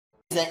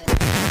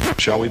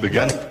Shall we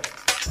begin?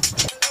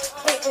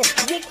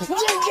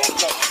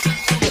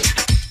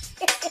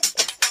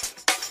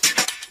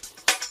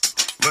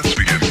 Let's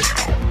begin now.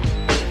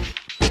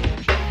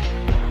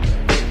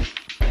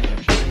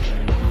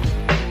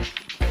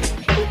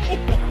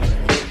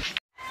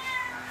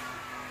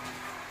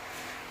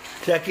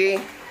 Shaki,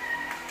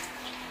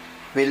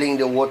 filling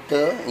the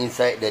water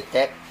inside the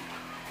tap.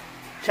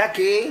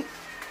 Shaki,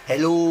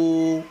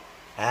 hello,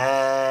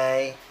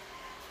 hi,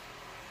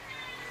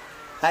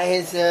 hi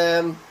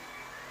handsome,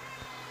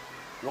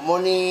 good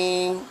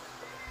morning.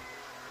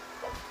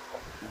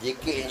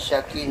 JK and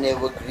Shaki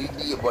never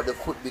greedy about the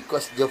food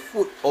because the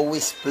food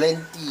always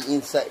plenty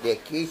inside their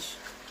cage.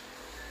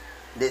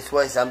 That's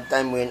why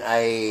sometimes when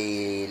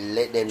I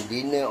let them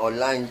dinner or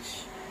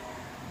lunch,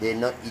 they're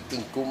not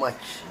eating too much.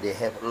 They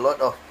have a lot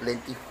of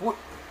plenty food.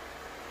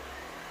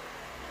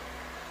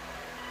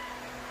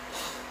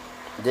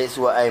 That's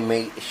why I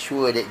make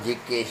sure that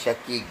JK and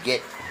Shaki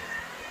get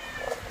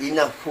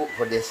enough food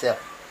for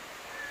themselves.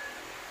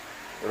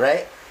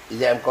 Right? Is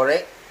that I'm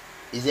correct?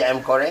 Is that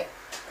I'm correct?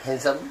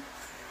 Handsome?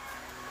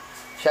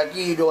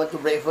 Shaki, you don't want to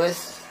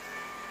breakfast?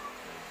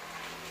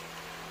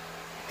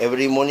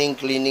 Every morning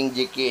cleaning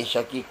JK and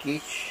Shaki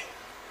cage.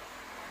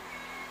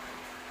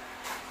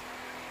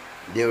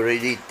 They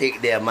already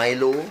take their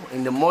Milo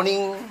in the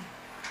morning.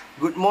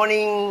 Good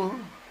morning.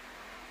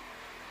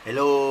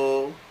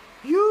 Hello.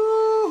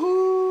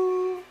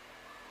 Yoo-hoo.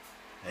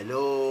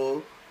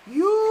 Hello.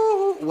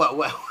 Yoo-hoo.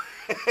 Wow.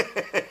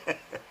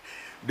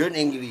 Don't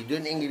angry.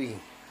 Don't angry.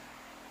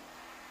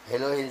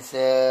 Hello,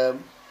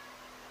 handsome.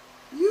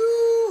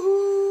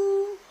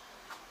 Yoo-hoo.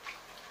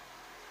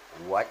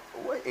 What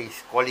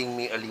is calling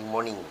me early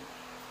morning?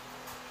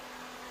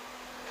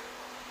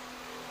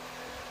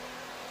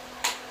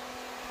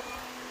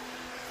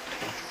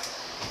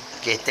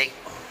 Okay, take.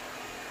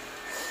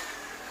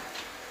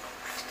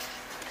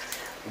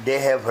 They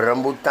have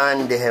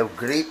rambutan, they have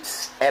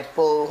grapes,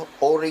 apple,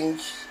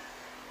 orange,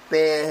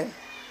 pear,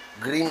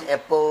 green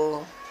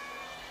apple,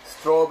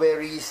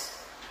 strawberries,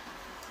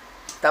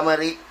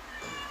 tamarind,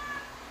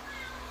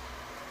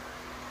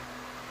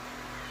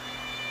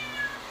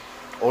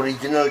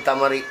 original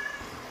tamarind,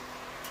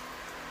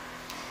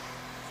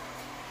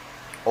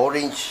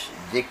 orange.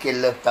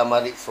 JK love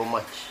tamarind so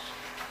much.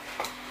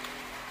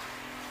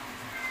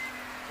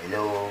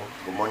 Hello,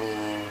 good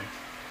morning.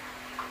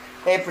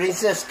 Hey,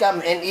 princess,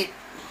 come and eat.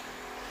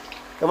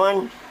 Come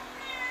on.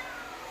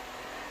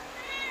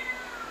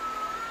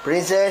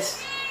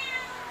 Princess.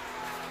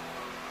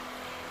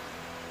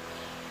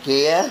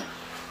 Okay, yeah?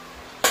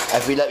 I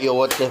fill up your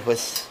water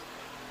first.